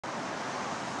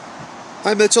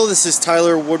Hi Mitchell, this is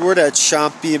Tyler Woodward at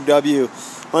Schomp BMW.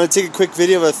 I want to take a quick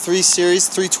video of a 3 Series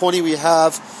 320 we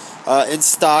have in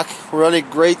stock. We're running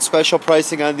great special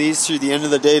pricing on these through the end of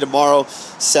the day tomorrow,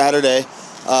 Saturday.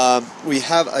 We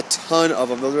have a ton of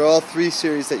them. Those are all 3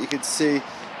 Series that you can see.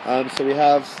 So we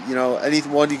have, any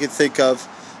one you can think of,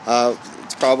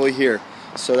 it's probably here.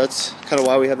 So that's kind of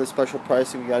why we have this special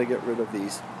pricing. We got to get rid of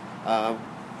these.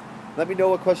 Let me know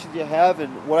what questions you have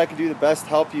and what I can do to best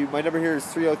help you. My number here is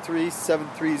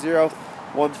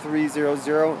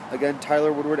 303-730-1300. Again,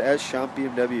 Tyler Woodward at Schomp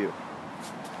BMW.